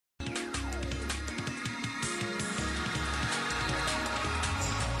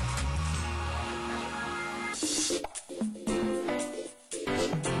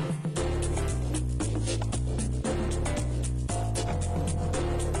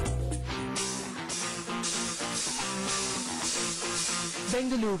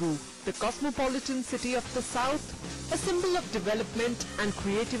Bengaluru, the cosmopolitan city of the south, a symbol of development and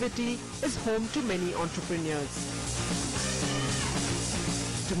creativity, is home to many entrepreneurs.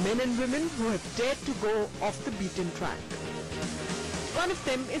 To men and women who have dared to go off the beaten track. One of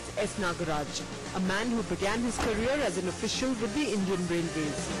them is S. Nagaraj, a man who began his career as an official with the Indian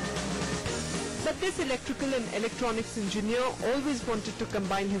Railways. But this electrical and electronics engineer always wanted to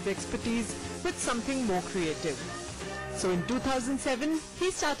combine his expertise with something more creative. So in 2007,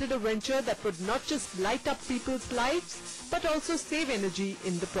 he started a venture that would not just light up people's lives, but also save energy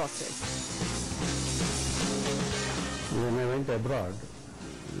in the process. When I went abroad,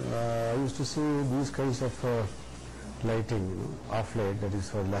 I used to see these kinds of lighting, off light, that is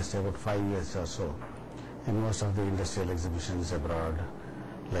for the last about 5 years or so, in most of the industrial exhibitions abroad,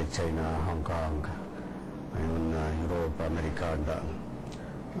 like China, Hong Kong, even Europe, America and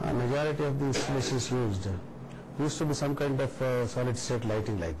all. A majority of the installations used to be some kind of solid state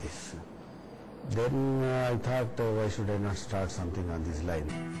lighting like this. Then I thought, why should I not start something on this line?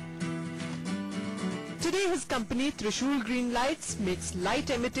 Today his company Trishul Green Lights makes light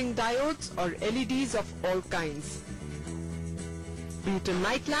emitting diodes or LEDs of all kinds. Be it a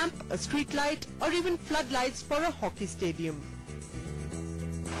night lamp, a street light or even floodlights for a hockey stadium.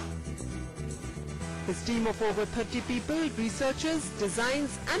 His team of over 30 people researches,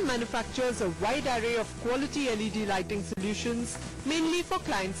 designs and manufactures a wide array of quality LED lighting solutions, mainly for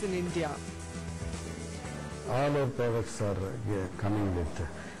clients in India. All our products are coming with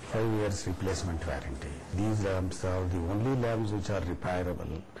 5 years replacement warranty. These lamps are the only lamps which are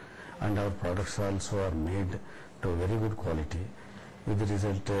repairable, and our products also are made to very good quality. With the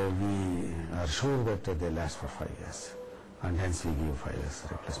result, we are sure that they last for 5 years, and hence we give 5 years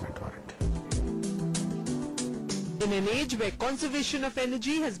replacement warranty. In an age where conservation of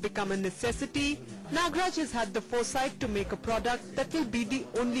energy has become a necessity, Nagaraj has had the foresight to make a product that will be the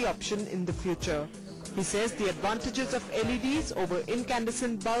only option in the future. He says the advantages of LEDs over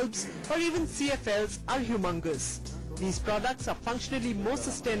incandescent bulbs or even CFLs are humongous. These products are functionally more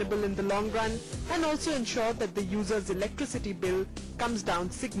sustainable in the long run and also ensure that the user's electricity bill comes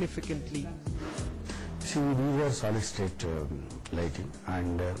down significantly. See, these are solid state lighting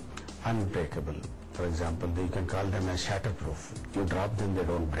and unbreakable. For example, you can call them as shatterproof. You drop them, they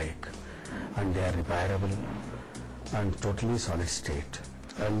don't break, and they are repairable and totally solid state,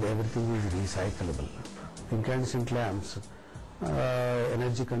 and everything is recyclable. Incandescent lamps,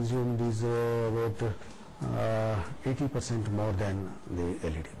 energy consumed is about 80% more than the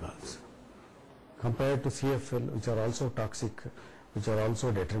LED bulbs. Compared to CFL, which are also toxic, which are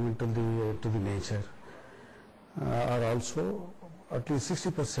also detrimental to the nature, are also at least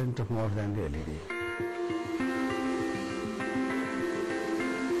 60% more than the LED.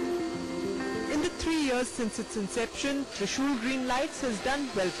 In the 3 years since its inception, Trishul Green Lights has done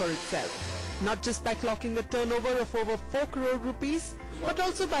well for itself. Not just by clocking a turnover of over 4 crore rupees, but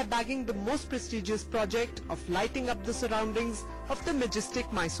also by bagging the most prestigious project of lighting up the surroundings of the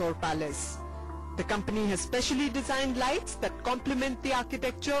majestic Mysore Palace. The company has specially designed lights that complement the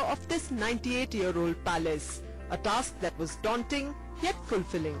architecture of this 98-year-old palace, a task that was daunting yet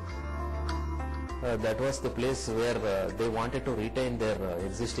fulfilling. That was the place where they wanted to retain their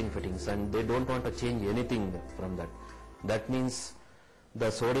existing fittings, and they don't want to change anything from that. That means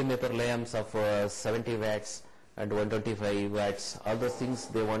the sodium vapor lamps of 70 watts and 125 watts, all those things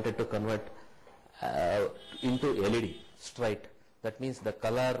they wanted to convert into LED straight. That means the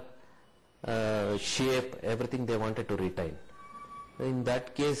color, shape, everything they wanted to retain. In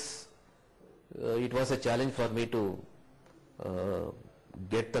that case, it was a challenge for me to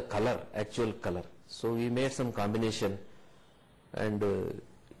get the color, actual color. So we made some combination and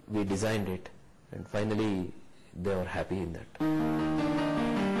we designed it, and finally they were happy in that.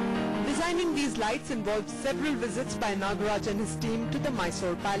 Designing these lights involved several visits by Nagaraj and his team to the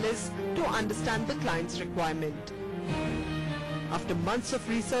Mysore Palace to understand the client's requirement. After months of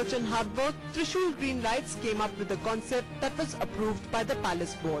research and hard work, Trishul Green Lights came up with a concept that was approved by the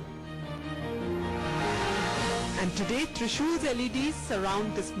Palace Board. And today, Trishul's LEDs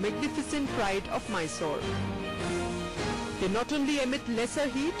surround this magnificent pride of Mysore. They not only emit lesser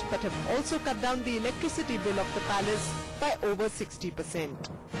heat, but have also cut down the electricity bill of the palace by over 60%.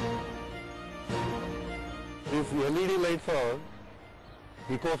 These LED lights are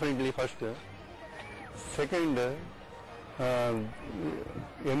eco-friendly first. Second,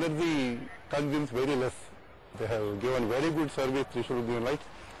 energy consumes very less. They have given very good service, Trishul Green Lights.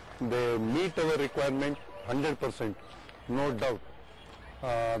 They meet our requirement 100%, no doubt.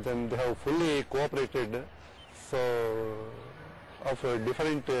 Then they have fully cooperated. So, of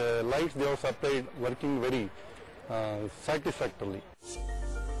different lights they have supplied, working very satisfactorily.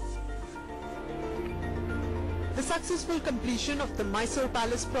 The successful completion of the Mysore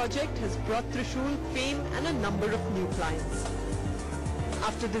Palace project has brought Trishul fame and a number of new clients.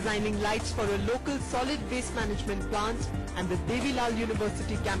 After designing lights for a local solid waste management plant and the Devilal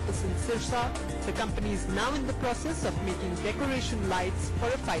University campus in Sirsa, the company is now in the process of making decoration lights for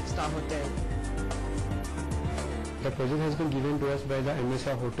a 5-star hotel. The project has been given to us by the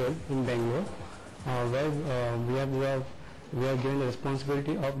MSR Hotel in Bangalore, where we are given the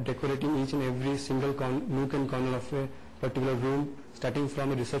responsibility of decorating each and every single nook and corner of a particular room, starting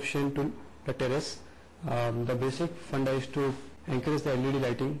from the reception to the terrace. The basic funda is to encourage the LED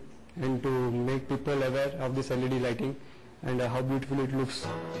lighting and to make people aware of this LED lighting and how beautiful it looks.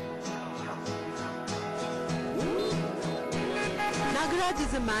 Nagaraj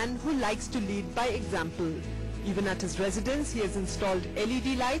is a man who likes to lead by example. Even at his residence, he has installed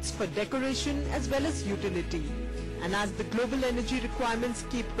LED lights for decoration as well as utility. And as the global energy requirements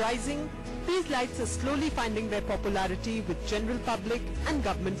keep rising, these lights are slowly finding their popularity with general public and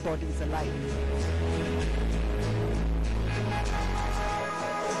government bodies alike.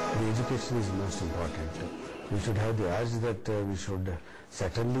 The education is most important. We should have the urge that we should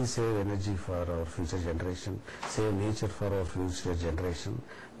certainly save energy for our future generation, save nature for our future generation.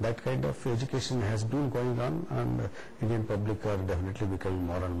 That kind of education has been going on, and Indian public are definitely becoming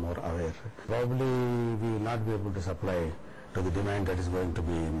more and more aware. Probably we will not be able to supply to the demand that is going to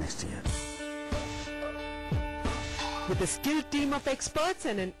be next year. With a skilled team of experts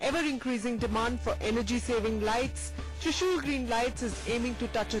and an ever-increasing demand for energy-saving lights, Trishul Green Lights is aiming to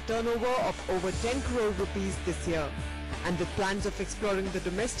touch a turnover of over 10 crore rupees this year. And with plans of exploring the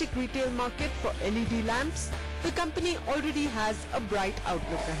domestic retail market for LED lamps, the company already has a bright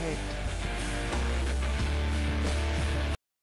outlook ahead.